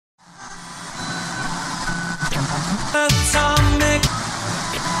Atomic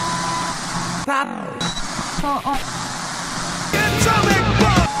pop. Atomic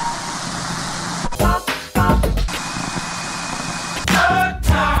bomb. Pop, pop.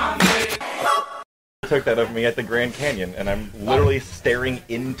 Atomic pop. Took that of me at the Grand Canyon, and I'm literally staring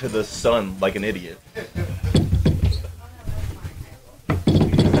into the sun like an idiot.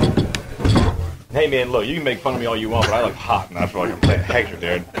 Hey man, look, you can make fun of me all you want, but I look hot, and that's what I'm saying. Hector,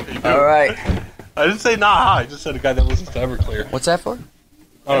 dude. All right. I didn't say not hot. I just said a guy that listens to Everclear. What's that for?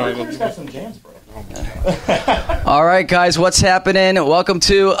 Everclear's got some jams, bro. All right, guys, what's happening? Welcome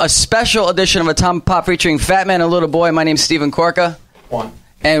to a special edition of Atomic Pop featuring Fat Man and Little Boy. My name's Stephen Korka.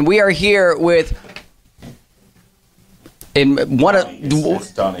 And we are here with...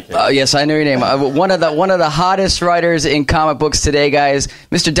 It's Donny Cates. Yes, I know your name. One of the hottest writers in comic books today, guys.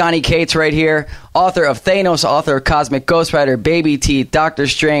 Mr. Donny Cates right here, author of Thanos, author of Cosmic Ghost Rider, Baby Teeth, Doctor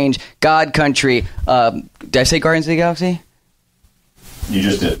Strange, God Country. Did I say Guardians of the Galaxy? You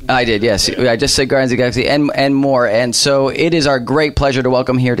just did. I did, yes. I just said Guardians of the Galaxy and more. And so it is our great pleasure to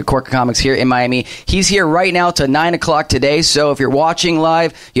welcome here to Korka Comics here in Miami. He's here right now to 9 o'clock today. So if you're watching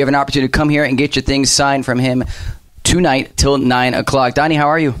live, you have an opportunity to come here and get your things signed from him tonight till 9 o'clock. Donnie, how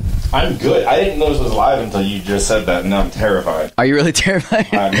are you? I'm good. I didn't know this was live until you just said that, and now I'm terrified. Are you really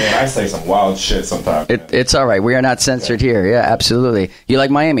terrified? Man, I say some wild shit sometimes. It's all right. We are not censored here. Yeah, absolutely. You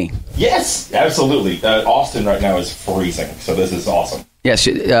like Miami? Yes, absolutely. Austin right now is freezing, so this is awesome. Yes,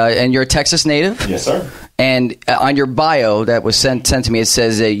 and you're a Texas native? Yes, sir. And on your bio that was sent to me, it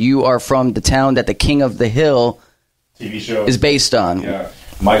says that you are from the town that the King of the Hill TV show is based on. Yeah.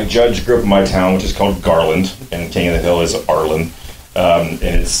 Mike Judge grew up in my town, which is called Garland, and King of the Hill is Arlen. And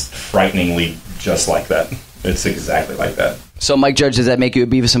it's frighteningly just like that. It's exactly like that. So, Mike Judge, does that make you a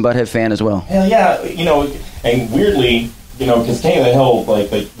Beavis and Butthead fan as well? Hell yeah. And weirdly, because King of the Hill, like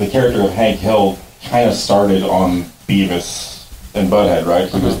the character of Hank Hill, kind of started on Beavis and Butthead, right?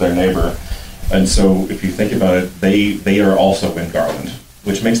 He was their neighbor. And so, if you think about it, they are also in Garland,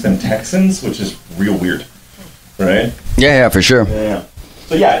 which makes them Texans, which is real weird, right? Yeah, for sure. Yeah.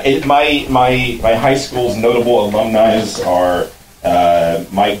 So yeah, my high school's notable alumni are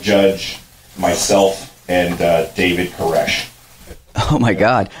Mike Judge, myself, and David Koresh. Oh my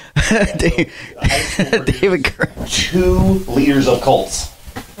God, David Koresh. Two leaders of cults.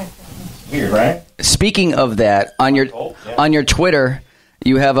 Weird, right? Speaking of that, on your Twitter,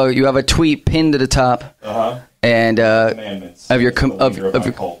 you have a tweet pinned to the top, and of your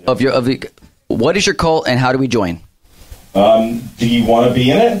what is your cult and how do we join? Do you want to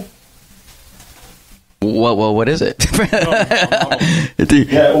be in it? Well, what is it? Yeah,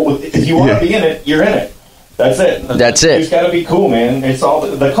 if you want to be in it, you're in it. That's it. That's it. It's got to be cool, man. It's all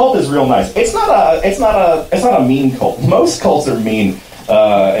the cult is real nice. It's not a mean cult. Most cults are mean,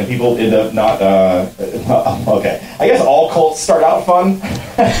 and people end up not. Okay, I guess all cults start out fun,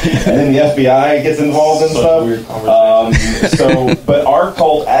 and then the FBI gets involved and stuff. Weird conversation. But our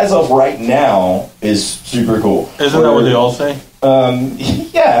cult, as of right now, is super cool. Isn't that what they all say?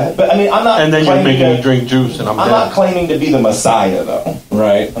 Yeah, but I mean, I'm not. And then you're making me drink juice, and I'm not claiming to be the Messiah, though.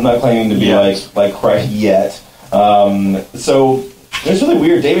 Right? I'm not claiming to be like Christ yet. So it's really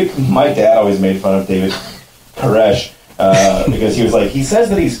weird. My dad always made fun of David Koresh because he was like, he says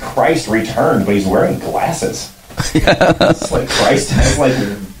that he's Christ returned, but he's wearing glasses. It's like Christ has like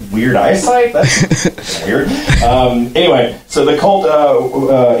weird eyesight. That's weird. Anyway, so the cult.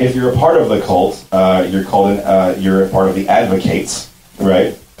 If you're a part of the cult, you're a part of the Advocates,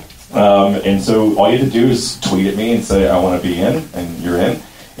 right? And so all you have to do is tweet at me and say I want to be in, and you're in.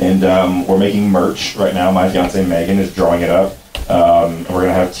 And we're making merch right now. My fiance Megan is drawing it up. And we're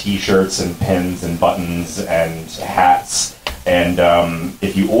gonna have T-shirts and pins and buttons and hats. And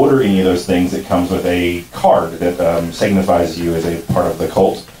if you order any of those things, it comes with a card that signifies you as a part of the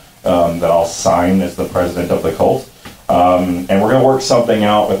cult that I'll sign as the president of the cult. And we're going to work something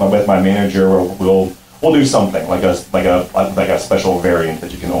out with my manager where we'll do something like a special variant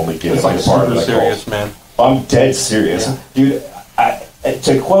that you can only get as like a part of the serious, cult. man. I'm dead serious, dude.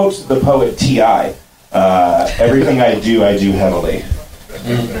 To quote the poet T.I., everything I do heavily.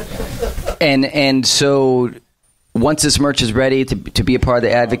 And so once this merch is ready to be a part of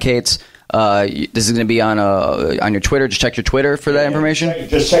the Advocates, this is going to be on your Twitter. Just check your Twitter for that information.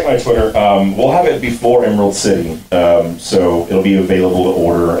 Just check my Twitter. We'll have it before Emerald City, so it'll be available to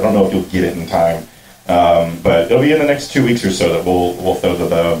order. I don't know if you'll get it in time, but it'll be in the next 2 weeks or so that we'll throw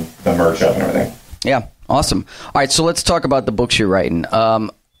the merch up and everything. Yeah, awesome. All right, so let's talk about the books you're writing.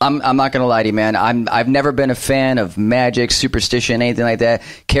 I'm not gonna lie to you, man. I've never been a fan of magic, superstition, anything like that.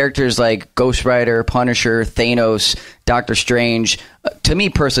 Characters like Ghost Rider, Punisher, Thanos, Doctor Strange. To me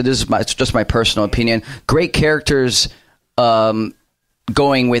personally, this is just my personal opinion. Great characters,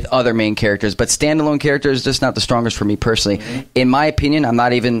 going with other main characters, but standalone characters just not the strongest for me personally. Mm-hmm. In my opinion, I'm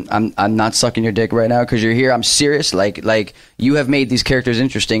not sucking your dick right now because you're here. I'm serious. Like you have made these characters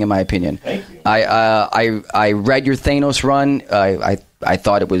interesting in my opinion. Thank you. I read your Thanos run. I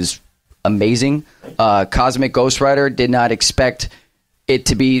thought it was amazing. Cosmic Ghost Rider, did not expect it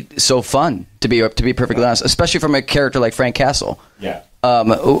to be so fun, to be perfectly honest, especially from a character like Frank Castle. Yeah.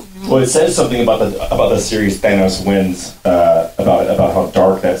 Well, it says something about the series Thanos Wins, about how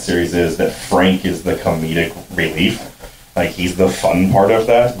dark that series is, that Frank is the comedic relief. Like, he's the fun part of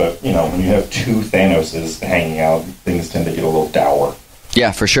that, but, you know, when you have two Thanoses hanging out, things tend to get a little dour.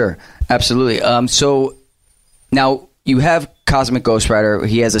 Yeah, for sure. Absolutely. So, now, you have Cosmic Ghost Rider.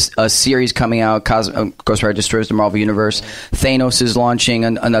 He has a series coming out, Ghost Rider Destroys the Marvel Universe. Thanos is launching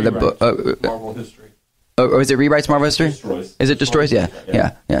another book. Marvel History. Or is it Rewrites Marvel History? Destroys. Is it Destroys? Yeah.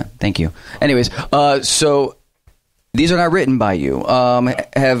 Thank you. Anyways, so these are not written by you.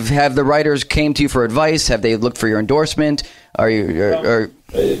 Have the writers came to you for advice? Have they looked for your endorsement? Are you?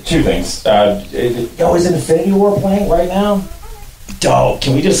 Two things. Is Infinity War playing right now? Oh,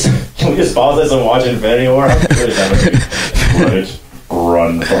 can we just pause this and watch Infinity War? I'm really done with it.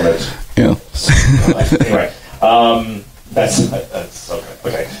 Run from it. Yeah. Anyway, that's okay.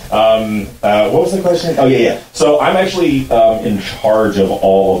 Okay. What was the question? Oh yeah. So I'm actually in charge of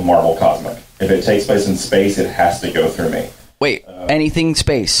all of Marvel Cosmic. If it takes place in space, it has to go through me. Wait, anything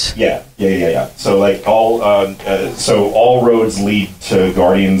space? Yeah. So like all roads lead to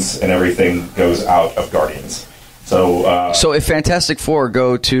Guardians, and everything goes out of Guardians. So if Fantastic Four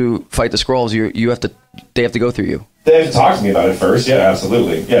go to fight the Skrulls, they have to go through you. They have to talk to me about it first. Yeah,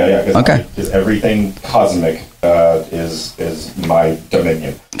 absolutely. Yeah. Because everything cosmic is my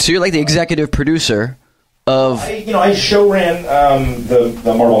dominion. So you're like the executive producer of. I show ran the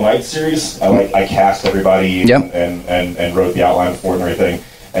Marvel Knights series. I cast everybody. Yep. and wrote the outline for it and everything.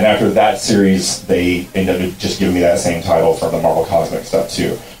 And after that series, they ended up just giving me that same title for the Marvel Cosmic stuff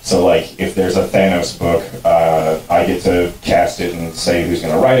too. So like, if there's a Thanos book, I get to cast it and say who's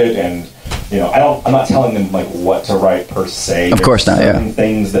going to write it, and I'm not telling them like what to write per se. Of course not. Yeah.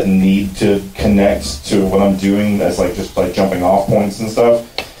 Things that need to connect to what I'm doing as just jumping off points and stuff.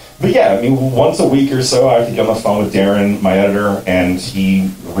 But yeah, I mean, once a week or so, I have to get on the phone with Darren, my editor, and he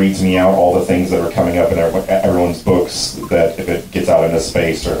reads me out all the things that are coming up in everyone's books, that if it gets out into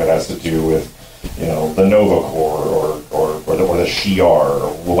space or if it has to do with, the Nova Corps or the Shi'ar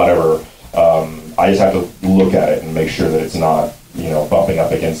or whatever. I just have to look at it and make sure that it's not, bumping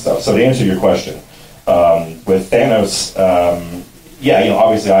up against stuff. So to answer your question, with Thanos,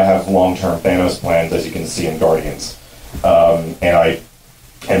 obviously I have long-term Thanos plans, as you can see in Guardians, and I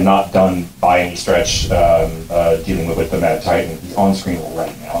am not done by any stretch dealing with the Mad Titan. He's on screen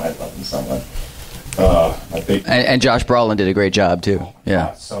right now, and I love him so much. And Josh Brolin did a great job too. Yeah,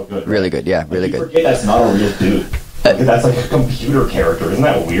 God, so good, really good. Yeah, really good. Forget that's not a real dude. That's like a computer character. Isn't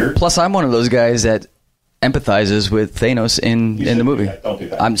that weird? Plus, I'm one of those guys that empathizes with Thanos in the movie. Don't do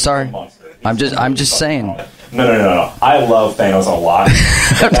that. I'm sorry. I'm just saying. No. I love Thanos a lot.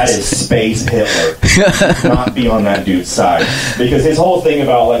 That is space Hitler. Not be on that dude's side, because his whole thing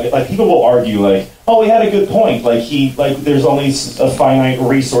about like people will argue oh, he had a good point. There's only a finite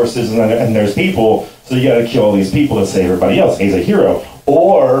resources and there's people, so you got to kill all these people to save everybody else. He's a hero.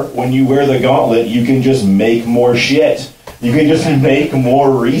 Or when you wear the gauntlet, you can just make more shit. You can just make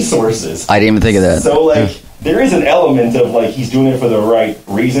more resources. I didn't even think of that. So there is an element of he's doing it for the right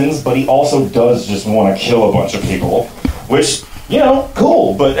reasons, but he also does just want to kill a bunch of people, which,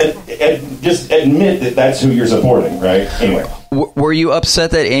 cool, but just admit that that's who you're supporting, right? Anyway. Were you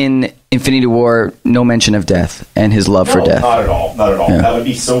upset that in Infinity War, no mention of death and his love for death? Not at all. Yeah. That would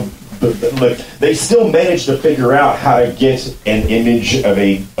be so... they still managed to figure out how to get an image of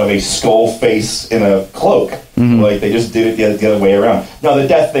a skull face in a cloak. Mm-hmm. They just did it the other way around. Now the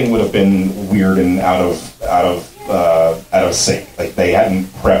death thing would have been weird and out of sync. They hadn't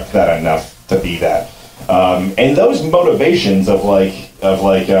prepped that enough to be that. And those motivations of the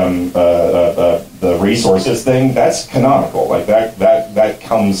resources thing, that's canonical. That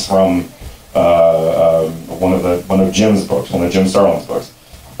comes from one of Jim Starlin's books.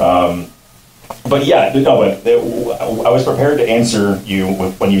 But I was prepared to answer you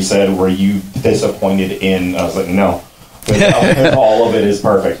when you said, were you disappointed in... I was like, no. All of it is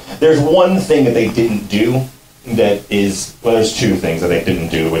perfect. There's one thing that they didn't do there's two things that they didn't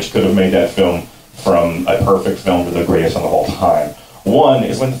do, which could have made that film from a perfect film to the greatest of the whole time. One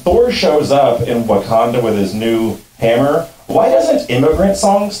is when Thor shows up in Wakanda with his new hammer, why doesn't Immigrant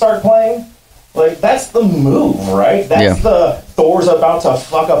Song start playing? Like, that's the move, right? That's the Thor's about to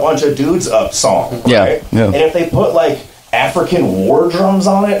fuck a bunch of dudes up song, right? Yeah. And if they put, like, African war drums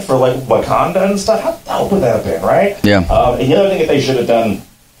on it for, like, Wakanda and stuff, how dope would that have been, right? Yeah. And the other thing that they should have done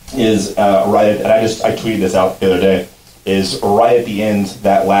is right at, and I tweeted this out the other day, is right at the end,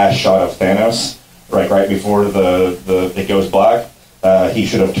 that last shot of Thanos, right before the it goes black, he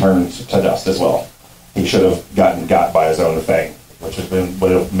should have turned to dust as well. He should have gotten got by his own thing, which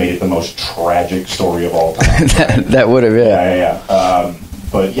would have made it the most tragic story of all time. that would have, Yeah.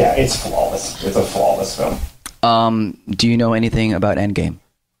 But yeah, it's flawless. It's a flawless film. Do you know anything about Endgame?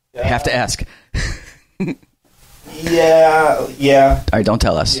 I have to ask. Yeah. All right, don't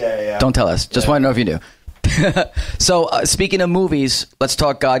tell us. Yeah. Don't tell us. Just want to know if you do. So, speaking of movies, let's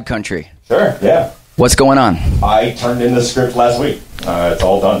talk God Country. Sure, yeah. What's going on? I turned in the script last week. It's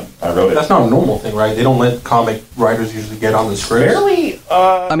all done. I wrote it. That's not a normal thing, right? They don't let comic writers usually get on the script. Fairly,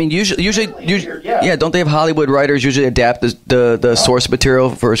 I mean, usually, yeah. Don't they have Hollywood writers usually adapt the source material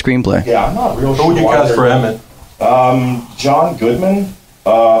for a screenplay? Yeah, I'm not real sure. Who would you why cast they're- for Emmett? John Goodman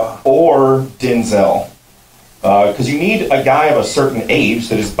or Denzel. Because you need a guy of a certain age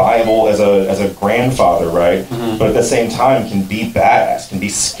that is viable as a grandfather, right? Mm-hmm. But at the same time can be badass, can be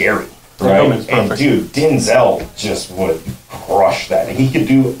scary, right? Goodman's And perfect. dude, Denzel just would crush that. He could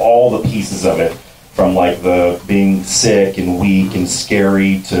do all the pieces of it, from like the being sick and weak and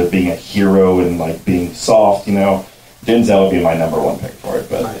scary to being a hero and like being soft. You know, Denzel would be my number one pick for it.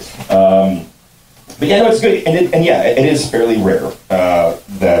 But Nice. but yeah, no, it's good, and yeah, it is fairly rare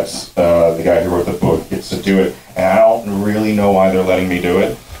that the guy who wrote the book gets to do it, and I don't really know why they're letting me do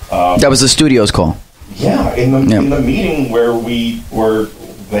it. That was the studio's call. Yeah, in the meeting where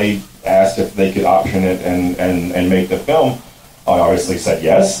they asked if they could option it and make the film, I obviously said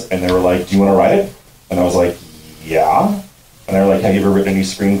yes, and they were like, "Do you want to write it?" And I was like, "Yeah." And they were like, "Have you ever written any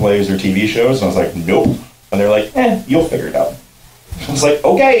screenplays or TV shows?" And I was like, "Nope." And they're like, "You'll figure it out." I was like,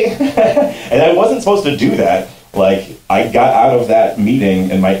 okay. And I wasn't supposed to do that. Like, I got out of that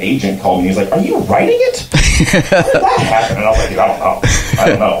meeting and my agent called me. He's like, "Are you writing it?" How did that happen? And I was like, I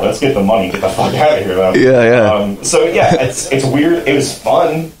don't know. Let's get the money, get the fuck out of here, though. Yeah. So, yeah, it's weird. It was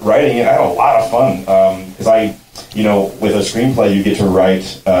fun writing it. I had a lot of fun. Because with a screenplay, you get to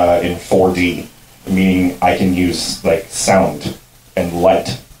write in 4D, meaning I can use, like, sound and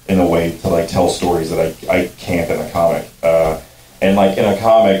light in a way to, like, tell stories that I can't in a comic. And like in a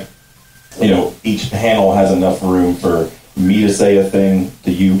comic, each panel has enough room for me to say a thing,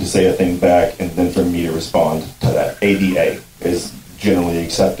 to you to say a thing back, and then for me to respond to that. ADA is generally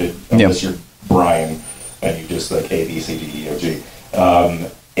accepted unless you're Brian and you just like A, B, C, D, E, O, G.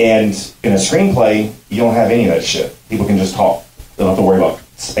 And in a screenplay, you don't have any of that shit. People can just talk. They don't have to worry about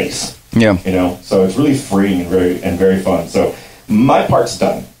space. Yeah. So it's really freeing and very fun. So my part's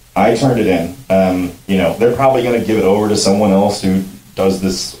done. I turned it in. They're probably going to give it over to someone else who does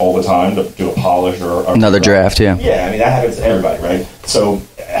this all the time to do a polish or Another draft, yeah. Yeah, I mean, that happens to everybody, right? So,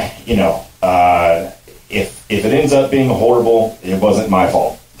 if it ends up being horrible, it wasn't my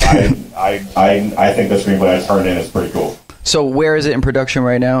fault. I think the screenplay I turned in is pretty cool. So where is it in production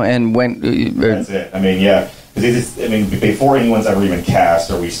right now, and when? That's it. I mean, yeah. Before anyone's ever even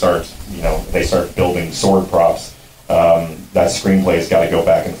cast, or they start building sword props, that screenplay's got to go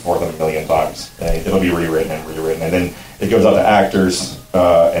back and forth a million times. And it'll be rewritten, and then it goes out to actors,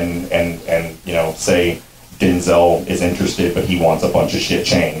 and say Denzel is interested, but he wants a bunch of shit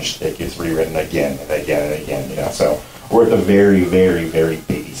changed. It gets rewritten again and again and again. So we're at the very, very, very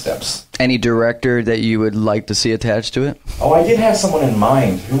baby steps. Any director that you would like to see attached to it? Oh, I did have someone in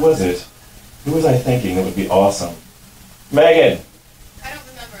mind. Who was it? Who was I thinking that would be awesome? Megan. I don't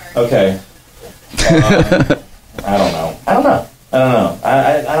remember. Okay. I don't know.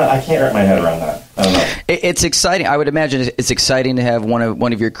 I can't wrap my head around that. I don't know. It's exciting. I would imagine it's exciting to have one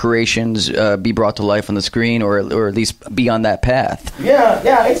of your creations be brought to life on the screen, or at least be on that path.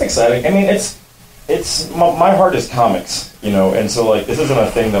 Yeah, it's exciting. I mean, it's my heart is comics, and so like this isn't a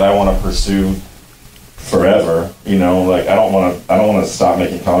thing that I want to pursue forever. Like I don't want to stop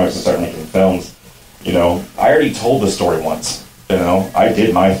making comics and start making films. I already told the story once. I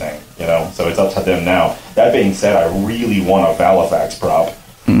did my thing. So it's up to them now. That being said, I really want a Valifax prop.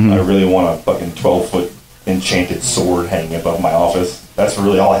 Mm-hmm. I really want a fucking 12-foot enchanted sword hanging above my office. That's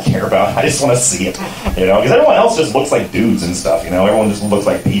really all I care about. I just want to see it, because everyone else just looks like dudes and stuff, everyone just looks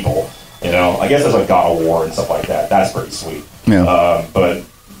like people, I guess there's like God of War and stuff like that. That's pretty sweet. Yeah. But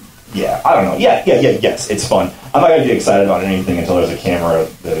yeah, I don't know. Yes, it's fun. I'm not going to be excited about anything until there's a camera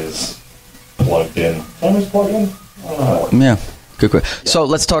that is plugged in. Camera's plugged in? I don't know how that works. Yeah. Good. So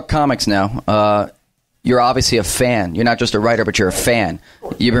let's talk comics now. You're obviously a fan. You're not just a writer, but you're a fan.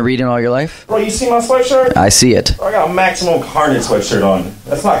 You've been reading all your life? Bro, you see my sweatshirt? I see it. I got a Maximum Carnage sweatshirt on.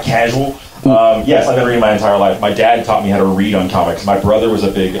 That's not casual. Yes, I've been reading my entire life. My dad taught me how to read on comics. My brother was a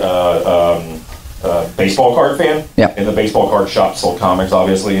big baseball card fan. Yeah. And the baseball card shop sold comics,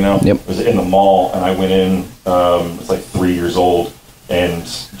 obviously, you know. Yep. It was in the mall, and I went in, I was like 3 years old, and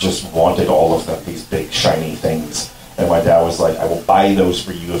just wanted all of these big, shiny things. And my dad was like, I will buy those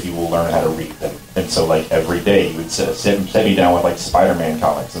for you if you will learn how to read them. And so, like, every day he would sit me down with, like, Spider-Man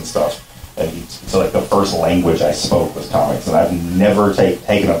comics and stuff. And so, like, the first language I spoke was comics. And I've never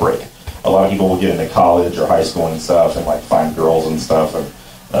taken a break. A lot of people will get into college or high school and stuff and, like, find girls and stuff and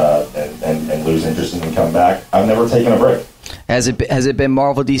lose interest and then come back. I've never taken a break. Has it been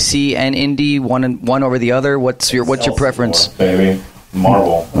Marvel, DC, and Indie, one over the other? What's your preference? Baby.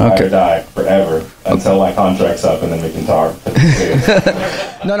 Marvel, ride or die, forever, until my contract's up, and then we can talk.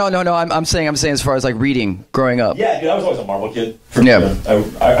 No. I'm saying as far as like reading, growing up. Yeah, dude, I was always a Marvel kid. Yeah, sure.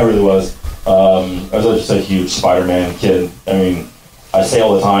 I really was. I was just a huge Spider-Man kid. I mean, I say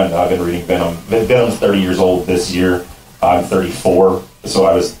all the time that I've been reading Venom. Venom's 30 years old this year. I'm 34, so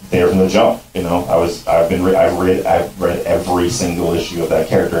I was there from the jump. You know, I've read every single issue of that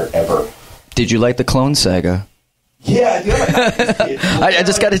character ever. Did you like the Clone Saga? Yeah, dude. I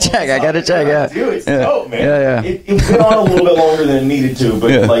just got to check. Yeah, dude, it's dope, man. Yeah. It went on a little bit longer than it needed to,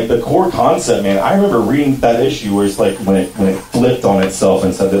 but like the core concept, man. I remember reading that issue where it's like when it flipped on itself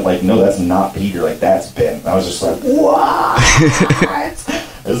and said that like, no, that's not Peter, like that's Ben. And I was just like, what?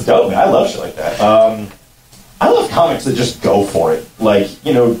 It's dope, man. I love shit like that. I love comics that just go for it. Like,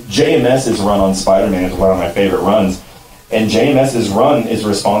 you know, JMS's run on Spider-Man is one of my favorite runs. And JMS's run is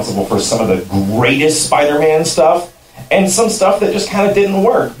responsible for some of the greatest Spider-Man stuff and some stuff that just kind of didn't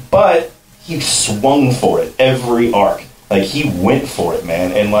work. But he swung for it every arc. Like, he went for it,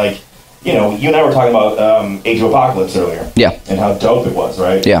 man. And, like, you know, you and I were talking about Age of Apocalypse earlier. Yeah. And how dope it was,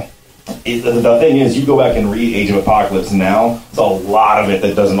 right? Yeah. The thing is, you go back and read Age of Apocalypse now, there's a lot of it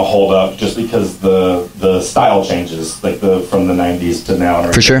that doesn't hold up just because the style changes, like from the 90s to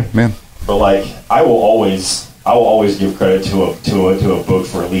now. For sure, yeah. But, like, I will always give credit to a book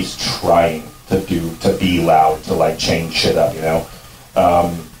for at least trying to be loud, to like change shit up, you know.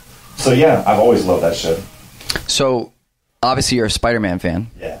 So yeah, I've always loved that shit. So obviously you're a Spider-Man fan.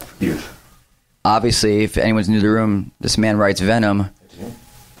 Yeah, huge. Obviously, if anyone's new to the room, this man writes Venom.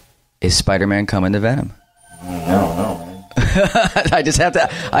 Is Spider-Man coming to Venom? No, man.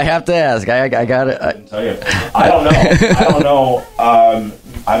 I have to ask. I got it. I can tell you. I don't know.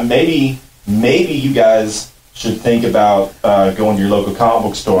 Maybe you guys should think about going to your local comic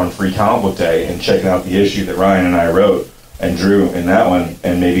book store on Free Comic Book Day and checking out the issue that Ryan and I wrote and drew in that one,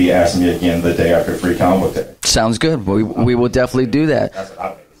 and maybe ask me again the day after Free Comic Book Day. Sounds good. We will definitely do that. That's what I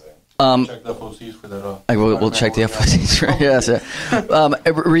would say. Check the FOCs for that. We'll check the FOCs. Yes.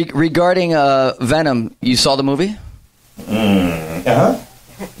 Regarding Venom, you saw the movie? Yes,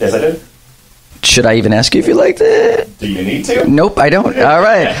 I did. Should I even ask you if you liked it? Do you need to? Nope, I don't. All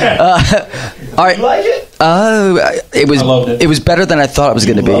right. All right. You like it? It was. I loved it. It was better than I thought it was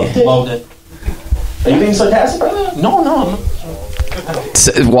going to be. Loved it. Are you being sarcastic right now? No.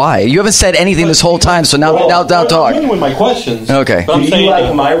 Why? You haven't said anything this whole time, so now talk. I'm hitting with my questions. Okay. But I'm Do saying, you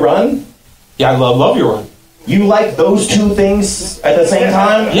like my run? Yeah, I love your run. You like those two things at the same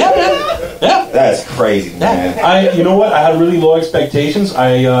time? Yeah. That's crazy, man. You know what? I had really low expectations.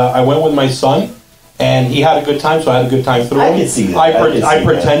 I went with my son, and he had a good time, so I had a good time through. I could see that. I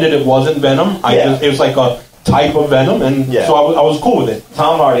pretended it wasn't Venom. It was like a type of Venom, and so I was cool with it.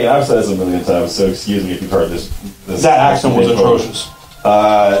 Tom Hardy, I've said this a million times, so excuse me if you've heard this. That accent was atrocious.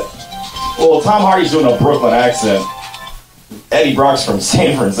 Well, Tom Hardy's doing a Brooklyn accent. Eddie Brock's from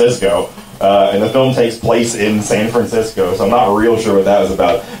San Francisco. And the film takes place in San Francisco, so I'm not real sure what that was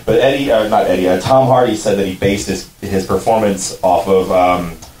about. But Tom Hardy said that he based his performance off of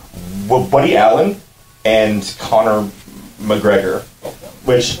Woody Allen and Conor McGregor,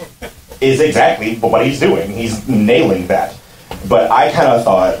 which is exactly what he's doing. He's nailing that. But I kind of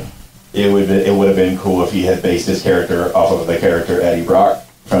thought it would have been cool if he had based his character off of the character Eddie Brock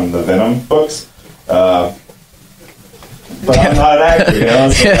from the Venom books. But I'm not an actor, you know?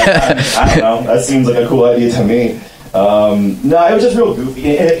 So I don't know. That seems like a cool idea to me. No, it was just real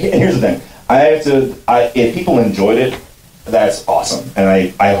goofy. And here's the thing. If people enjoyed it, that's awesome. And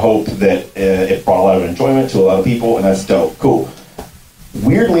I hope that it brought a lot of enjoyment to a lot of people, and that's dope. Cool.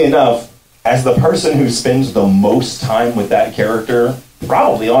 Weirdly enough, as the person who spends the most time with that character,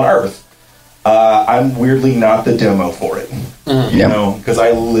 probably on Earth, I'm weirdly not the demo for it. You know? Because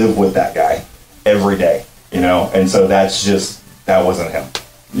I live with that guy every day. You know, and so that's just that wasn't him.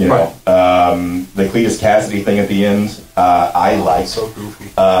 You know, Right. the Cletus Cassidy thing at the end, I liked. So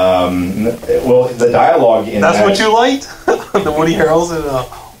goofy. Well, the dialogue in That's that, what you liked? The Woody Harrelson?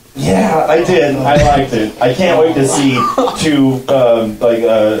 Yeah, I did. I liked it. I can't wait to see I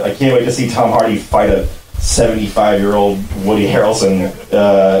can't wait to see Tom Hardy fight a 75-year-old Woody Harrelson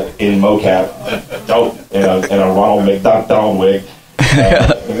in mocap, dope, in a Ronald McDonald wig.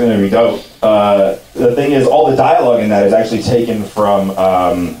 It's gonna be dope. The thing is, all the dialogue in that is actually taken from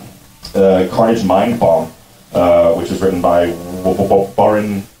Carnage Mind Bomb, which was written by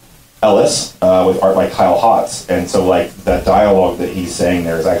Warren Ellis with art by Kyle Hotz, and so like that dialogue that he's saying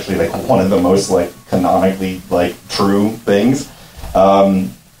there is actually like one of the most like canonically like true things.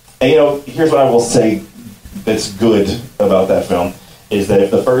 And you know, here's what I will say that's good about that film is that if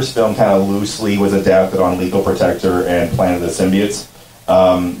the first film kind of loosely was adapted on Lethal Protector and Planet of the Symbiotes,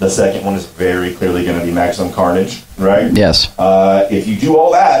 the second one is very clearly going to be Maximum Carnage, right? Yes. If you do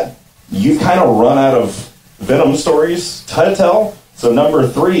all that, you've kind of run out of Venom stories to tell. So number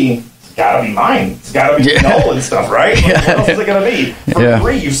 3, it's got to be mine. It's got to be Null and stuff, right? Like, what else is it going to be? For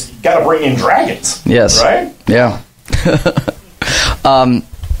 3, you've got to bring in dragons. Yes. Right? Yeah.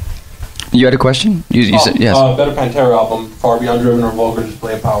 You had a question? You said yes. Better Pantera album, Far Beyond Driven or Vulgar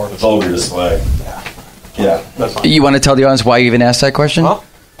Display of Power. Vulgar Display. Yeah. That's fine. You want to tell the audience why you even asked that question? Huh?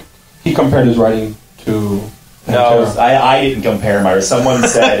 He compared his writing to No, Pantera. I didn't compare my. Someone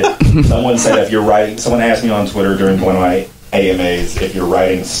said if you're writing. Someone asked me on Twitter during one of my AMAs if your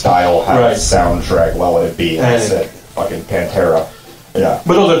writing style had Right. a soundtrack. What would it be? And I And- said fucking Pantera. Yeah.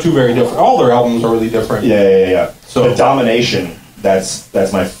 But those are two very different. All their albums are really different. Yeah. So- the Domination. That's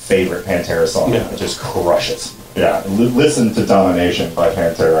my favorite Pantera song. Yeah. It just crushes. Yeah. Listen to Domination by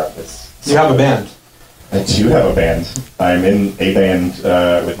Pantera. You have a band. I do have a band. I'm in a band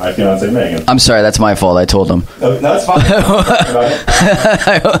with my fiance Megan. I'm sorry, that's my fault. I told him. No, that's fine.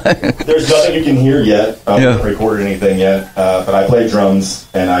 There's nothing you can hear yet. I haven't recorded anything yet. But I play drums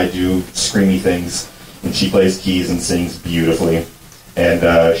and I do screamy things. And she plays keys and sings beautifully. And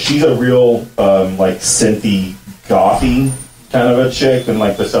she's a real like synthy, gothy kind of a chick, and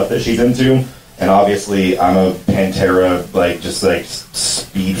like the stuff that she's into. And obviously, I'm a Pantera just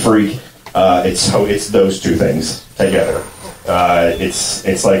speed freak. It's those two things together.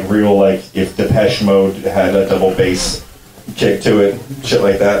 It's like real, like if Depeche Mode had a double bass kick to it, shit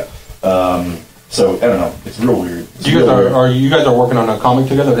like that. So I don't know. It's real weird. You guys are working on a comic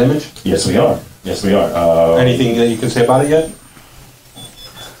together, The Image? Yes, we are. Anything that you can say about it yet?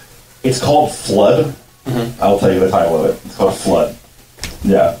 It's called Flood. Mm-hmm. I'll tell you the title of it. It's called Flood.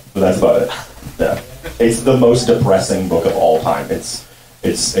 Yeah, but that's about it. Yeah, it's the most depressing book of all time. It's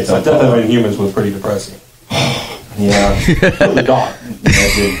Death of Inhumans was pretty depressing. Yeah, kill the dog.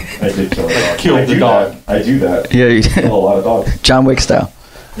 I did kill a dog. Killed the dog. I do that. Yeah, you Kill a lot of dogs. John Wick style.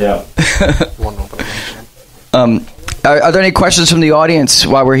 Yeah. Are there any questions from the audience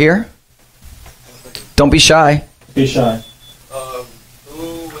while we're here? Don't be shy. Be shy.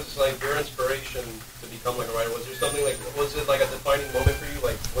 Who was like your inspiration to become like a writer? Was there something like, was it like a defining moment for you?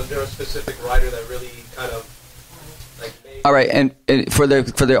 Like, was there a specific writer that really kind of like made? All right, and for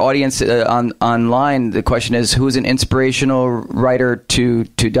the audience online, the question is, who's an inspirational writer to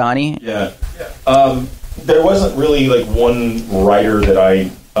Donny? Yeah. There wasn't really like one writer that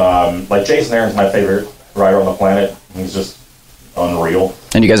I like. Jason Aaron's my favorite writer on the planet. He's just unreal.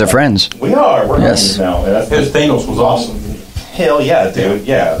 And you guys are friends. We are. We're Yes. homies now. And that's His Thanos was awesome. Hell yeah, dude.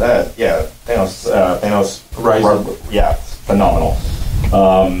 Yeah, Thanos. Right. Yeah, phenomenal.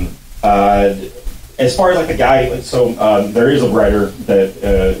 As far as like the guy, there is a writer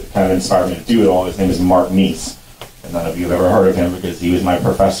that kind of inspired me to do it all. His name is Mark Neese. And none of you have ever heard of him because he was my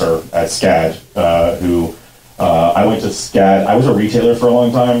professor at SCAD, who I went to SCAD. I was a retailer for a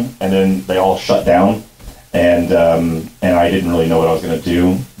long time, and then they all shut down. And I didn't really know what I was going to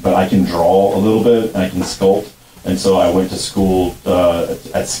do, but I can draw a little bit, and I can sculpt. And so I went to school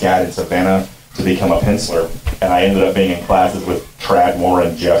at SCAD in Savannah to become a penciler. And I ended up being in classes with Trad Moore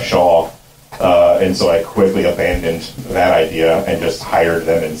and Jeff Shaw. And so I quickly abandoned that idea and just hired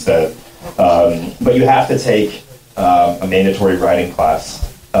them instead. But you have to take a mandatory writing class.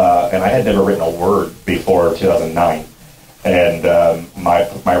 And I had never written a word before 2009. And my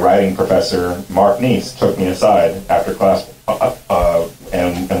writing professor, Mark Neese, took me aside after class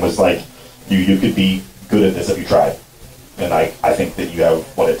and was like, you could be good at this if you tried. And I think that you have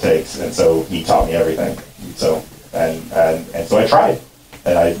what it takes. And so he taught me everything. So and so I tried.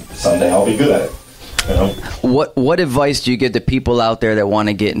 And someday I'll be good at it. You know? What advice do you give to people out there that want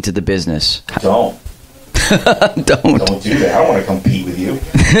to get into the business? Don't do that. I don't want to compete with you.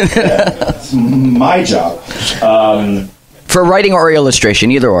 It's my job. For writing or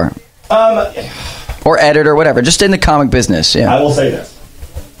illustration, either or. Or editor, whatever. Just in the comic business, yeah. I will say this.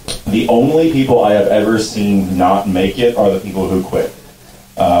 The only people I have ever seen not make it are the people who quit.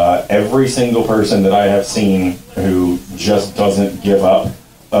 Every single person that I have seen who just doesn't give up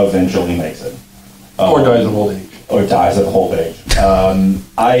eventually makes it. Or dies of old age. Or dies of old age. I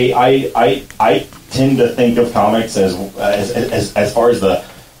tend to think of comics as far as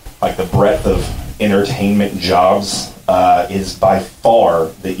the breadth of entertainment jobs is by far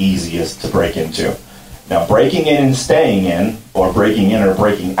the easiest to break into. Now, breaking in and staying in, or breaking in or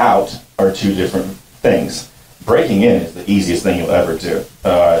breaking out, are two different things. Breaking in is the easiest thing you'll ever do.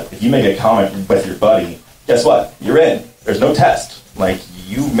 If you make a comic with your buddy, guess what? You're in. There's no test. Like,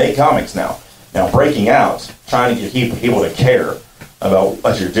 you make comics now. Now, breaking out, trying to get people to care about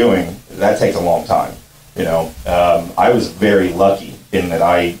what you're doing, that takes a long time. You know, I was very lucky in that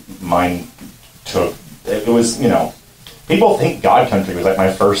mine took, it was, you know, people think God Country was like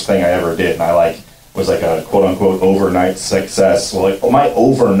my first thing I ever did, and I was like a quote-unquote overnight success. Well, my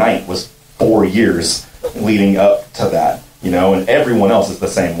overnight was 4 years leading up to that, you know, and everyone else is the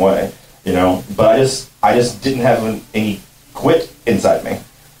same way, you know, but I just didn't have any quit inside me,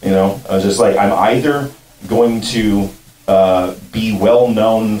 you know. I was just like, I'm either going to be well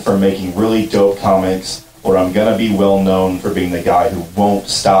known for making really dope comics, or I'm gonna be well known for being the guy who won't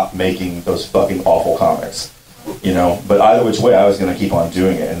stop making those fucking awful comics. You know, but either which way, I was going to keep on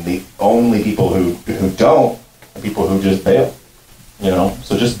doing it, and the only people who don't are people who just bail. You know,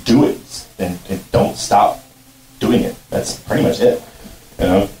 so just do it and don't stop doing it. That's pretty much it. You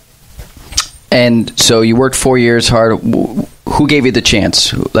know. And so you worked 4 years hard. Who gave you the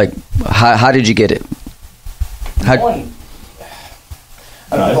chance? Like, how did you get it? I don't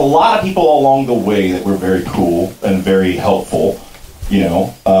know. There's a lot of people along the way that were very cool and very helpful. You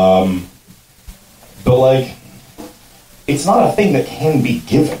know, but like, it's not a thing that can be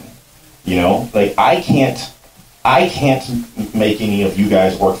given, you know? Like, I can't make any of you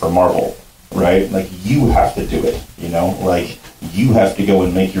guys work for Marvel, right? Like, you have to do it, you know? Like, you have to go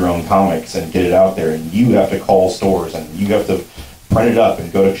and make your own comics and get it out there, and you have to call stores, and you have to print it up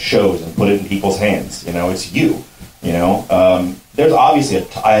and go to shows and put it in people's hands, you know? It's you know? There's obviously,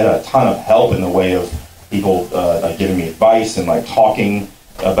 I had a ton of help in the way of people like giving me advice and like talking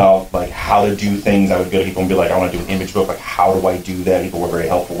about like how to do things. I would go to people and be like, I want to do an image book, like how do I do that? People were very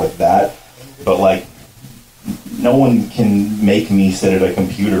helpful with that. But like, no one can make me sit at a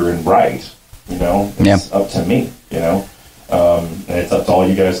computer and write, you know? It's up to me, you know? And it's up to all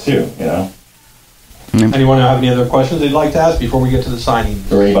you guys too, you know? Anyone have any other questions they'd like to ask before we get to the signing?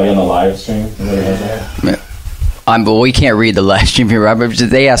 Or anybody on the live stream? But we can't read the live stream here, Robert.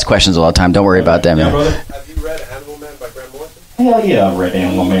 They ask questions all the time. Don't worry about them. Yeah, brother? Have you read Animal Man by Grant Morrison? Hell yeah, I've read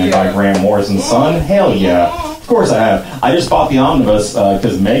Animal Man by Grant Morrison's son. Hell yeah. Of course I have. I just bought the omnibus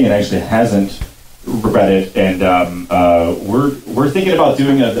because Megan actually hasn't read it, and we're thinking about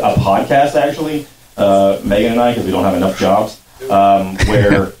doing a podcast, actually, Megan and I, because we don't have enough jobs,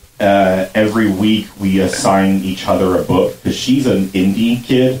 where every week we assign each other a book, because she's an indie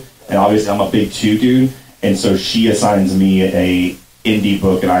kid, and obviously I'm a big 2 dude, and so she assigns me a indie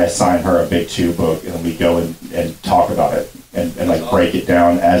book, and I assign her a big 2 book, and then we go and talk about it. And like break it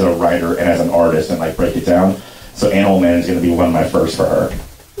down as a writer and as an artist, and like break it down. So Animal Man is going to be one of my first for her.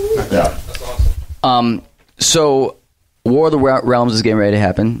 Yeah, That's awesome. So War of the Realms is getting ready to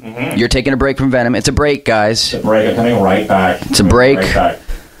happen. Mm-hmm. You're taking a break from Venom. It's a break, guys. It's a break. I'm coming right back. It's a break. Right back.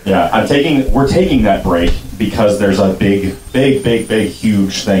 Yeah, we're taking that break because there's a big,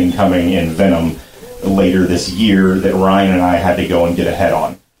 huge thing coming in Venom later this year that Ryan and I had to go and get ahead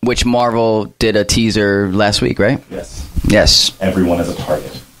on. Which Marvel did a teaser last week, right? Yes. Everyone is a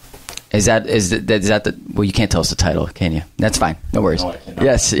target. Is that the? Well, you can't tell us the title, can you? That's fine. No worries. No, I cannot.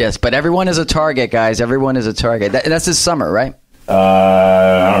 Yes. But everyone is a target, guys. Everyone is a target. That's this summer, right?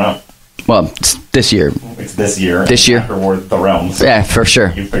 I don't know. Well, it's this year. It's this year. This year. After War of the Realms. Yeah, for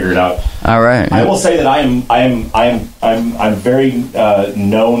sure. You figure it out. All right. I will say that I'm very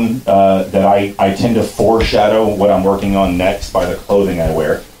known that I tend to foreshadow what I'm working on next by the clothing I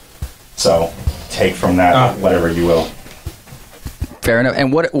wear. So take from that whatever you will. Fair enough.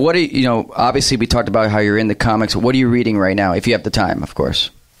 And what are you know? Obviously, we talked about how you're in the comics. What are you reading right now, if you have the time, of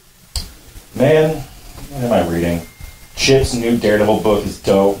course? Man, what am I reading? Chip's new Daredevil book is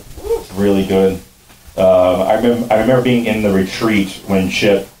dope. It's really good. I remember being in the retreat when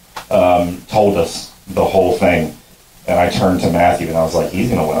Chip told us the whole thing, and I turned to Matthew and I was like, he's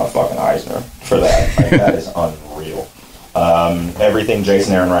gonna win a fucking Eisner for that. Like, that is unreal. Everything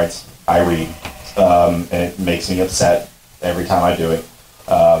Jason Aaron writes, I read, and it makes me upset every time I do it.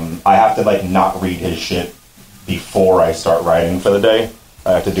 I have to like not read his shit before I start writing for the day.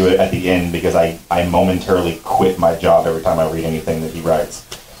 I have to do it at the end because I momentarily quit my job every time I read anything that he writes.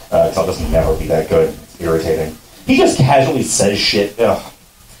 Because I'll just never be that good. It's irritating. He just casually says shit. Ugh.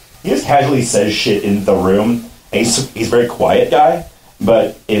 He just casually says shit in the room. He's a very quiet guy,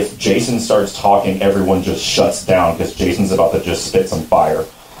 but if Jason starts talking, everyone just shuts down because Jason's about to just spit some fire.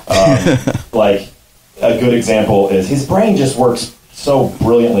 Like, a good example is his brain just works so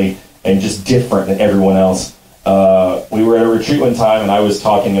brilliantly and just different than everyone else. We were at a retreat one time, and I was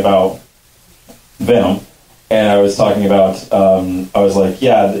talking about Venom, and I was talking about, I was like,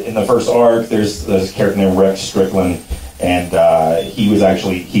 yeah, in the first arc, there's this character named Rex Strickland, and he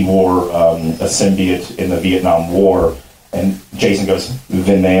wore a symbiote in the Vietnam War, and Jason goes,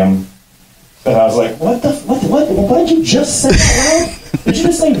 Venom. And I was like, what did you just say out loud? Did you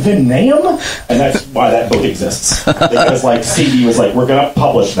just say Venom? And that's why that book exists. Because, like, CD was like, we're going to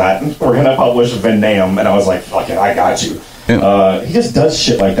publish that. We're going to publish Venom. And I was like, fuck it, I got you. He just does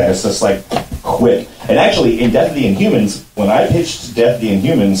shit like that. It's just like, quit. And actually, in Death of the Inhumans, when I pitched Death of the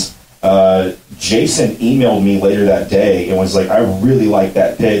Inhumans, Jason emailed me later that day and was like, I really like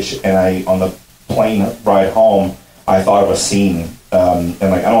that pitch. And on the plane ride home, I thought of a scene. And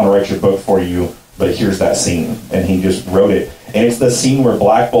like, I don't want to write your book for you, but here's that scene. And he just wrote it. And it's the scene where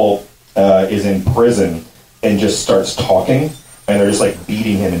Black Bolt is in prison and just starts talking. And they're just like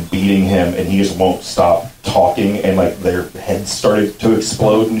beating him, and he just won't stop talking. And like their heads started to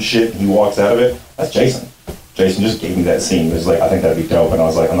explode and shit. And he walks out of it. That's Jason. Jason just gave me that scene. He was like, I think that'd be dope. And I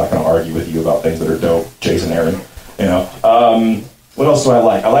was like, I'm not going to argue with you about things that are dope. Jason Aaron. You know. What else do I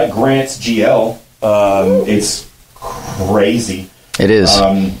like? I like Grant's GL. It's crazy. It is.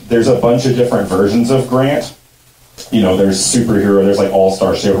 There's a bunch of different versions of Grant. You know, there's superhero, there's like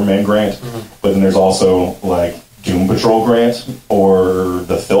All-Star Superman Grant, but then there's also like Doom Patrol Grant or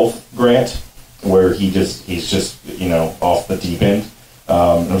the Filth Grant, where he's just, you know, off the deep end.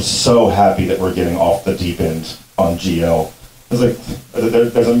 I'm so happy that we're getting off the deep end on GL. There's like,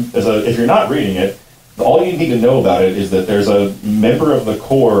 if you're not reading it, all you need to know about it is that there's a member of the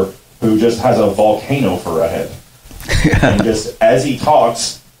Corps who just has a volcano for a head. And just as he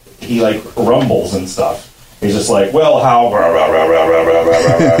talks, he like rumbles and stuff. He's just like, well, how, rah, rah, rah, rah, rah, rah,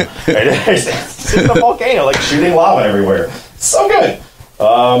 rah, rah. And it's just a volcano, like shooting lava everywhere. So good.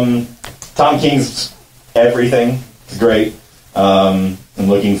 Tom King's everything. It's great. I'm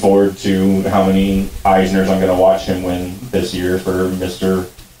looking forward to how many Eisners I'm going to watch him win this year for Mr.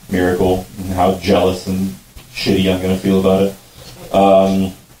 Miracle, and how jealous and shitty I'm going to feel about it.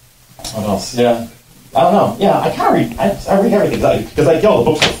 What else? Yeah. I don't know. Yeah, I kind of read. I read everything because I get all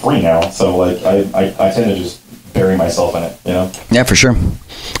the books for free now. So like, I tend to just bury myself in it. You know. Yeah, for sure.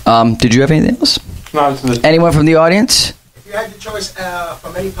 Did you have anything else? No. Anyone from the audience? If you had the choice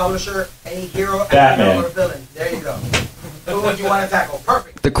from any publisher, any hero, Batman, or villain, there you go. Who would you want to tackle?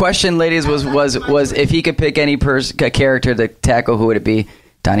 Perfect. The question, ladies, was if he could pick any character to tackle, who would it be?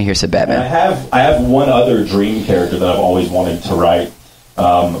 Donnie here said Batman. And I have one other dream character that I've always wanted to write.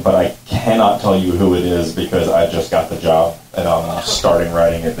 But I cannot tell you who it is because I just got the job and I'm starting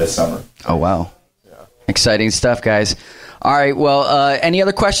writing it this summer. Oh, wow. Yeah. Exciting stuff, guys. All right, well, any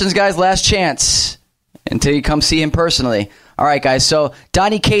other questions, guys? Last chance until you come see him personally. All right, guys, so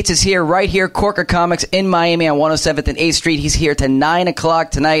Donny Cates is here, right here, Korka Comics in Miami on 107th and 8th Street. He's here to 9 o'clock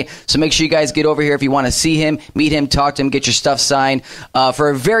tonight, so make sure you guys get over here if you want to see him, meet him, talk to him, get your stuff signed. For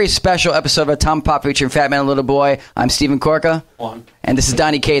a very special episode of Tom Pop featuring Fat Man and Little Boy, I'm Stephen Korka, and this is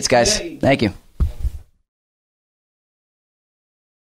Donny Cates, guys. Thank you.